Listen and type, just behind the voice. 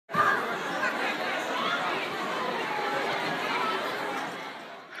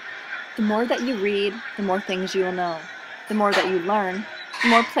The more that you read, the more things you will know. The more that you learn, the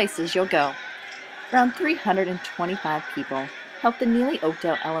more places you'll go. Around 325 people helped the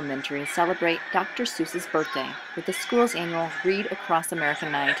Neligh-Oakdale Elementary celebrate Dr. Seuss's birthday with the school's annual Read Across America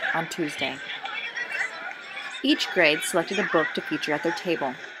Night on Tuesday. Each grade selected a book to feature at their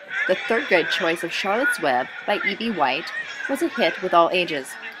table. The third grade choice of Charlotte's Web by E.B. White was a hit with all ages,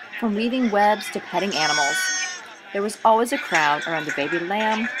 from weaving webs to petting animals. There was always a crowd around the baby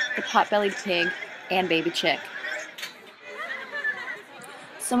lamb, the pot-bellied pig, and baby chick.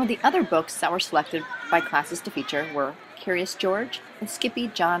 Some of the other books that were selected by classes to feature were Curious George and Skippy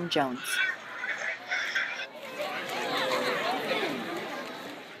John Jones.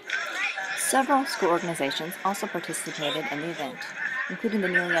 Several school organizations also participated in the event, including the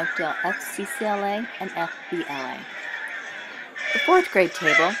Neligh-Oakdale FCCLA and FBLA. The fourth grade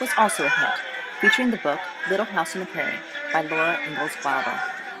table was also a hit, featuring the book Little House on the Prairie by Laura Ingalls Wilder.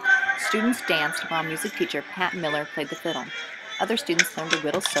 Students danced while music teacher Pat Miller played the fiddle. Other students learned to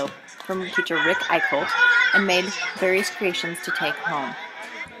whittle soap from teacher Rick Eichholt and made various creations to take home.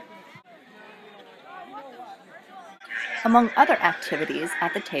 Among other activities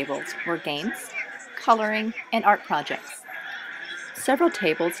at the tables were games, coloring, and art projects. Several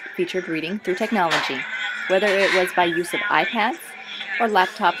tables featured reading through technology, whether it was by use of iPads or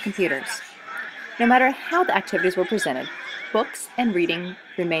laptop computers. No matter how the activities were presented, books and reading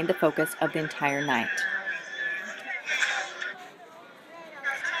remained the focus of the entire night.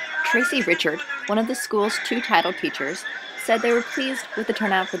 Tracy Richard, one of the school's two title teachers, said they were pleased with the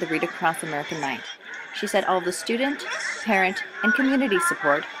turnout for the Read Across America Night. She said all of the student, parent, and community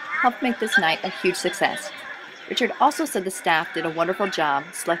support helped make this night a huge success. Richard also said the staff did a wonderful job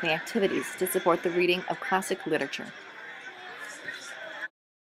selecting activities to support the reading of classic literature.